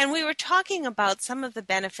 and we were talking about some of the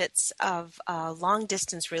benefits of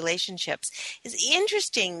long-distance relationships. It's an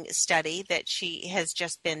interesting study that she has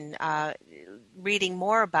just been reading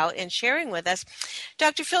more about and sharing with us.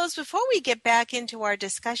 Dr. Phillips, before we get back into our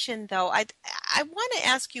discussion, though, I want to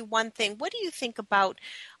ask you one thing. What do you think about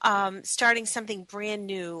starting something brand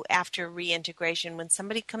new after reintegration when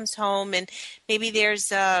somebody comes home and maybe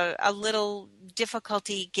there's a little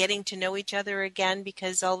difficulty getting to know each other again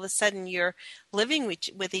because all of a sudden you're living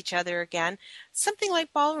with each other again? Something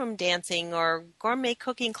like ballroom dancing or gourmet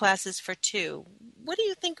cooking classes for two. What do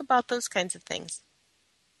you think about those kinds of things?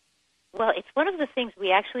 Well, it's one of the things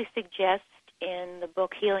we actually suggest in the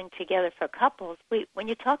book Healing Together for Couples. When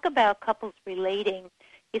you talk about couples relating,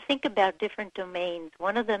 you think about different domains.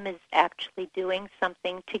 One of them is actually doing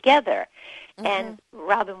something together. Mm-hmm. And,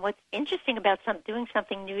 Robin, what's interesting about doing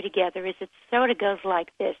something new together is it sort of goes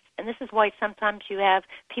like this. And this is why sometimes you have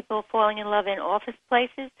people falling in love in office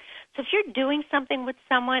places. So if you're doing something with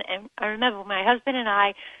someone, and I remember my husband and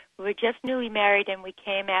I were just newly married, and we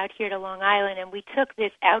came out here to Long Island, and we took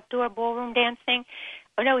this outdoor ballroom dancing.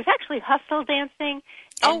 Oh, no, it was actually hustle dancing.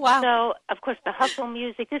 Oh, wow. So, of course, the hustle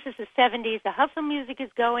music, this is the 70s, the hustle music is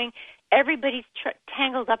going. Everybody's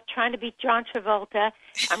tangled up trying to be John Travolta.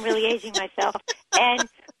 I'm really aging myself. And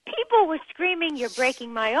people were screaming, "You're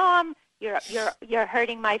breaking my arm, you're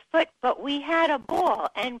hurting my foot." But we had a ball.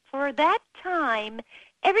 And for that time,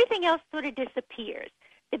 everything else sort of disappears.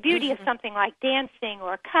 The beauty of something like dancing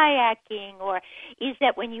or kayaking is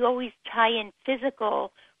that when you always tie in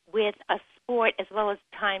physical with a sport as well as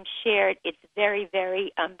time shared, it's very,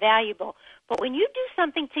 very valuable. But when you do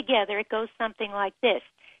something together, it goes something like this.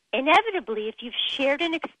 Inevitably, if you've shared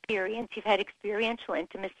an experience, you've had experiential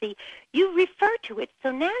intimacy, you refer to it.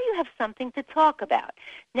 So now you have something to talk about.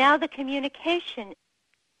 Now the communication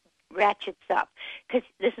ratchets up, because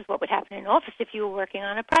this is what would happen in an office if you were working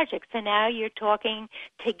on a project. So now you're talking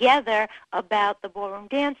together about the ballroom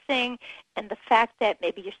dancing and the fact that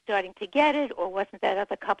maybe you're starting to get it, or wasn't that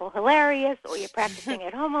other couple hilarious, or you're practicing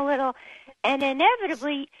at home a little. And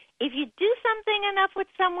inevitably, if you do something enough with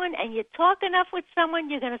someone and you talk enough with someone,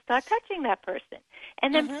 you're going to start touching that person.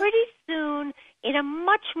 And then pretty soon, in a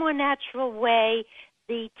much more natural way,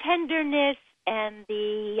 the tenderness and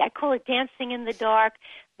I call it dancing in the dark,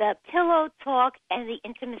 the pillow talk and the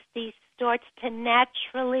intimacy starts to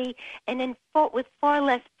naturally and with far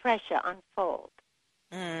less pressure unfold.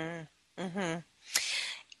 Mm-hmm.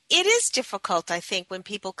 It is difficult, I think, when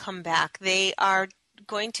people come back. They are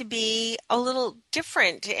going to be a little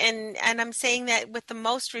different, and I'm saying that with the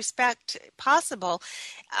most respect possible.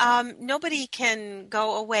 Nobody can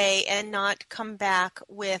go away and not come back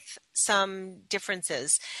with some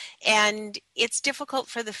differences, and it's difficult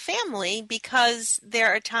for the family because there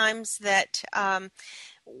are times that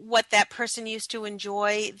what that person used to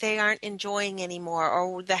enjoy, they aren't enjoying anymore,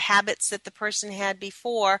 or the habits that the person had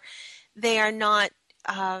before, they are not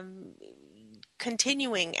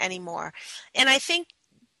continuing anymore. And I think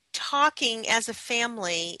talking as a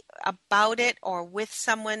family about it or with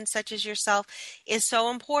someone such as yourself is so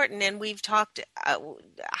important. And we've talked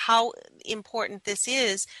how important this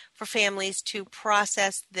is for families to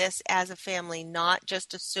process this as a family, not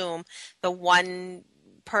just assume the one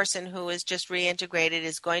person who is just reintegrated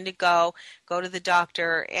is going to go to the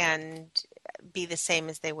doctor and be the same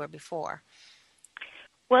as they were before.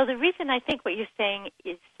 Well, the reason I think what you're saying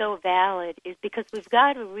is so valid is because we've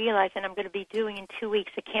got to realize, and I'm going to be doing in 2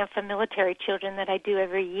 weeks a camp for military children that I do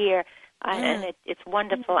every year, and it's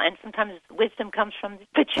wonderful, and sometimes wisdom comes from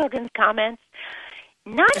the children's comments.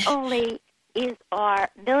 Not only is our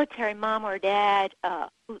military mom or dad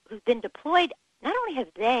who's been deployed, not only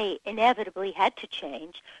have they inevitably had to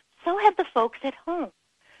change, so have the folks at home.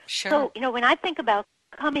 Sure. So, when I think about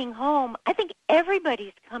coming home, I think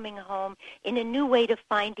everybody's coming home in a new way to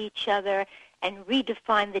find each other and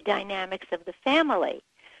redefine the dynamics of the family.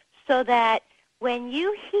 So that when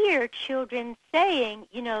you hear children saying,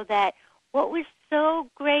 that what was so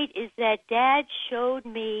great is that Dad showed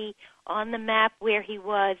me on the map where he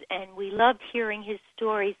was, and we loved hearing his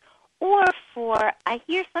stories. Or I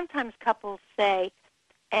hear sometimes couples say,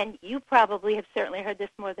 and you probably have certainly heard this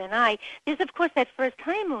more than I, there's, of course, that first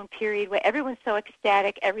honeymoon period where everyone's so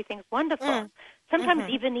ecstatic, everything's wonderful. Sometimes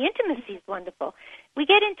even the intimacy is wonderful. We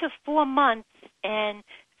get into 4 months, and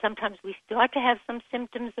sometimes we start to have some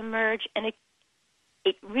symptoms emerge, and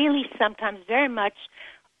it really sometimes very much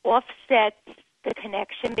offsets the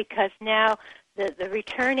connection, because now the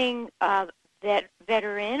returning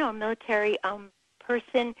veteran or military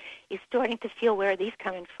person is starting to feel, where are these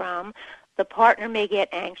coming from? The partner may get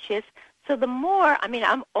anxious. So the more,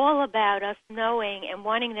 I'm all about us knowing and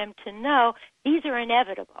wanting them to know these are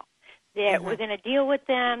inevitable. We're going to deal with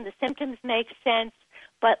them. The symptoms make sense,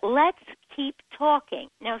 but let's keep talking.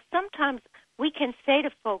 Now, sometimes we can say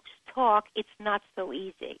to folks, talk, it's not so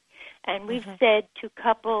easy. And we've said to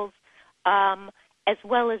couples, as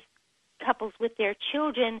well as couples with their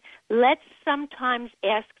children, let's sometimes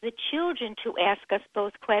ask the children to ask us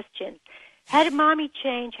both questions. How did mommy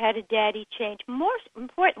change? How did daddy change? More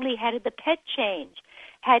importantly, how did the pet change?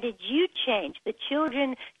 How did you change? The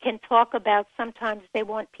children can talk about, sometimes they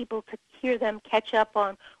want people to hear them catch up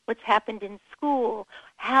on what's happened in school,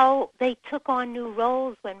 how they took on new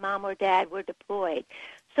roles when mom or dad were deployed.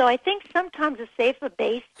 So I think sometimes a safer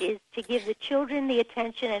base is to give the children the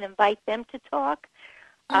attention and invite them to talk.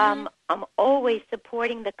 I'm always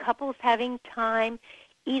supporting the couples having time.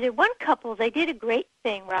 Either one couple, they did a great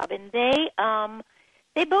thing, Robin. They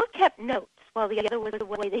both kept notes while the other was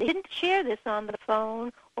away. They didn't share this on the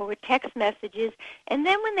phone or with text messages. And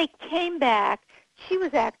then when they came back, she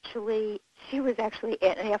was actually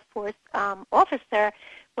an Air Force officer.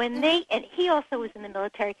 And he also was in the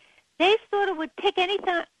military. They sort of would pick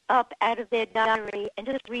anything up out of their diary and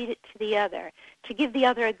just read it to the other, to give the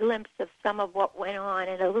other a glimpse of some of what went on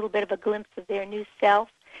and a little bit of a glimpse of their new self.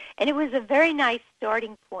 And it was a very nice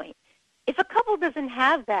starting point. If a couple doesn't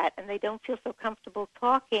have that and they don't feel so comfortable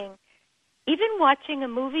talking, even watching a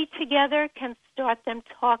movie together can start them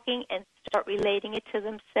talking and start relating it to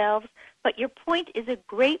themselves. But your point is a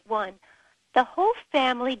great one. The whole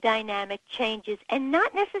family dynamic changes, and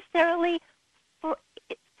not necessarily for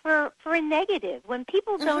a negative. When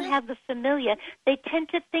people don't have the familiar, they tend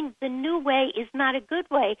to think the new way is not a good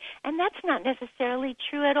way, and that's not necessarily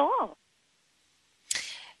true at all.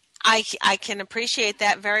 I can appreciate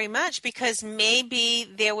that very much, because maybe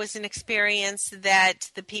there was an experience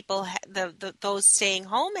that the people, those staying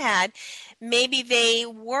home had. Maybe they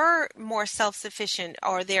were more self-sufficient,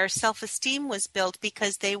 or their self-esteem was built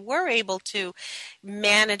because they were able to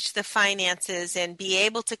manage the finances and be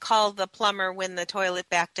able to call the plumber when the toilet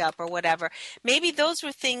backed up or whatever. Maybe those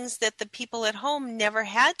were things that the people at home never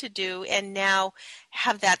had to do and now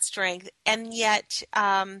have that strength. And yet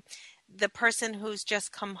the person who's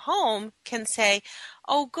just come home can say,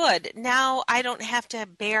 oh, good, now I don't have to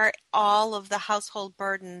bear all of the household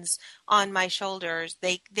burdens on my shoulders.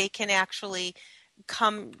 They can actually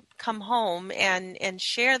come home and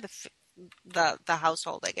share the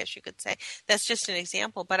household, I guess you could say. That's just an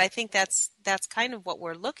example, but I think that's kind of what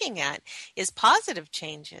we're looking at, is positive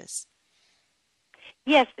changes.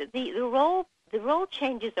 Yes, the role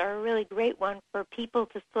changes are a really great one for people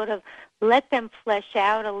to sort of let them flesh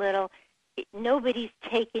out a little. Nobody's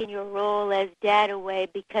taken your role as dad away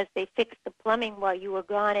because they fixed the plumbing while you were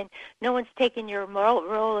gone, and no one's taken your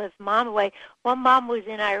role as mom away. Well, mom was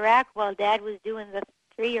in Iraq while dad was doing the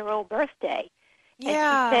 3-year-old birthday.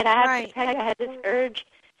 Yeah, and she said, I had this urge,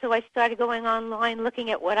 so I started going online looking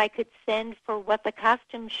at what I could send for what the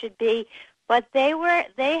costume should be. But they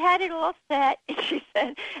had it all set, she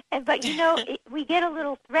said. But we get a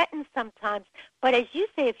little threatened sometimes. But as you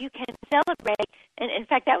say, if you can celebrate, and in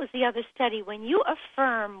fact, that was the other study, when you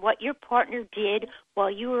affirm what your partner did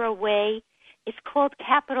while you were away, it's called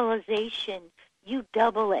capitalization. You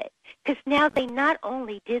double it. Because now they not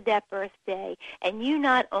only did that birthday, and you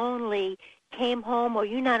not only came home, or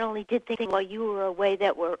you not only did things while you were away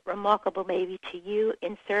that were remarkable maybe to you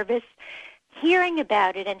in service, hearing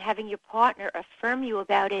about it and having your partner affirm you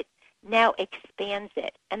about it now expands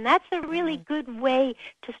it. And that's a really good way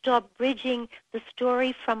to start bridging the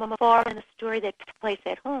story from afar and the story that took place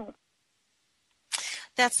at home.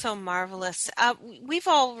 That's so marvelous. We've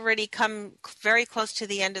already come very close to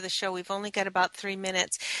the end of the show. We've only got about 3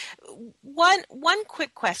 minutes. One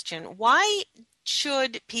quick question. Why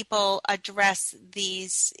should people address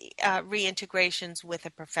these reintegrations with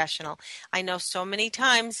a professional? I know so many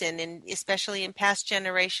times, and especially in past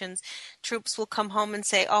generations, troops will come home and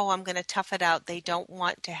say, oh, I'm going to tough it out. They don't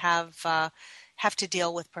want to have to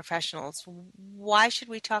deal with professionals. Why should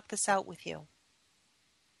we talk this out with you?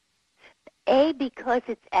 Because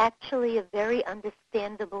it's actually a very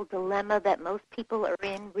understandable dilemma that most people are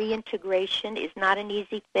in. Reintegration is not an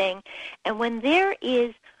easy thing. And when there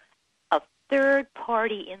is a third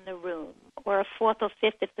party in the room, or a fourth or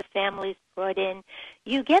fifth if the family's brought in,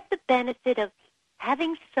 you get the benefit of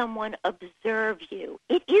having someone observe you.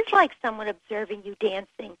 It is like someone observing you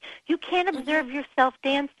dancing. You can't observe yourself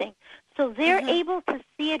dancing. So they're able to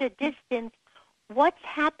see at a distance what's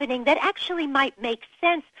happening that actually might make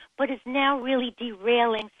sense, but is now really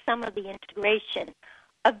derailing some of the integration.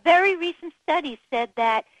 A very recent study said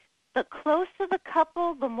that the closer the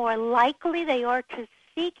couple, the more likely they are to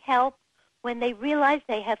seek help when they realize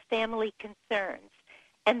they have family concerns.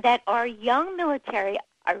 And that our young military,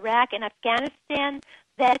 Iraq and Afghanistan,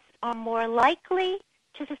 vets are more likely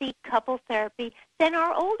to seek couple therapy than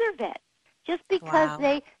our older vets, just because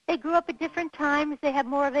they grew up at different times. They have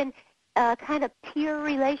more of an kind of peer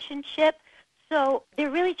relationship. So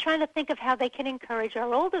they're really trying to think of how they can encourage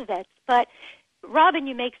our older vets. But, Robin,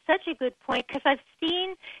 you make such a good point, because I've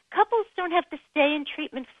seen couples don't have to stay in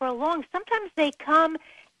treatment for long. Sometimes they come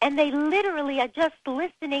and they literally are just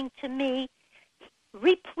listening to me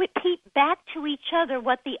repeat back to each other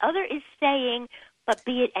what the other is saying, but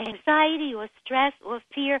be it anxiety or stress or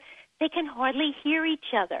fear, they can hardly hear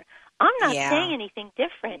each other. I'm not saying anything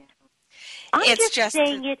different. I'm just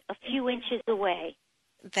saying it a few inches away.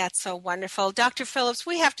 That's so wonderful. Dr. Phillips,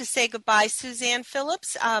 we have to say goodbye. Suzanne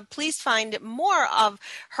Phillips, please find more of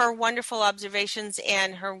her wonderful observations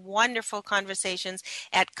and her wonderful conversations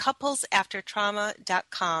at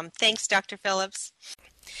couplesaftertrauma.com. Thanks, Dr. Phillips.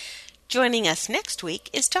 Joining us next week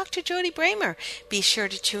is Dr. Jody Bramer. Be sure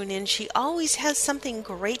to tune in. She always has something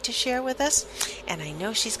great to share with us, and I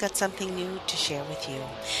know she's got something new to share with you.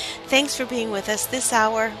 Thanks for being with us this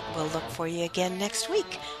hour. We'll look for you again next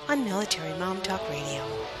week on Military Mom Talk Radio.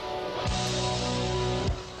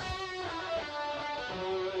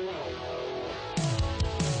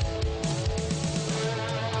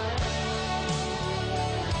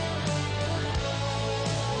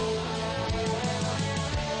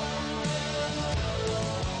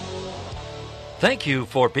 Thank you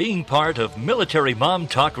for being part of Military Mom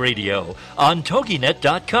Talk Radio on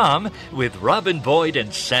TogiNet.com with Robin Boyd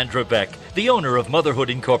and Sandra Beck, the owner of Motherhood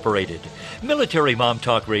Incorporated. Military Mom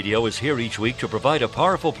Talk Radio is here each week to provide a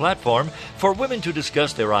powerful platform for women to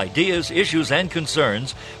discuss their ideas, issues, and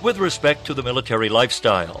concerns with respect to the military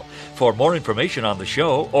lifestyle. For more information on the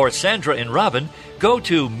show or Sandra and Robin, go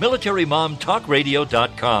to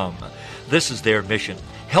MilitaryMomTalkRadio.com. This is their mission,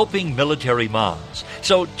 helping military moms.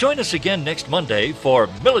 So join us again next Monday for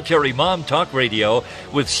Military Mom Talk Radio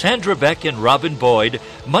with Sandra Beck and Robin Boyd,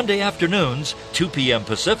 Monday afternoons, 2 p.m.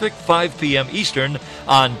 Pacific, 5 p.m. Eastern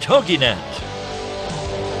on TogiNet.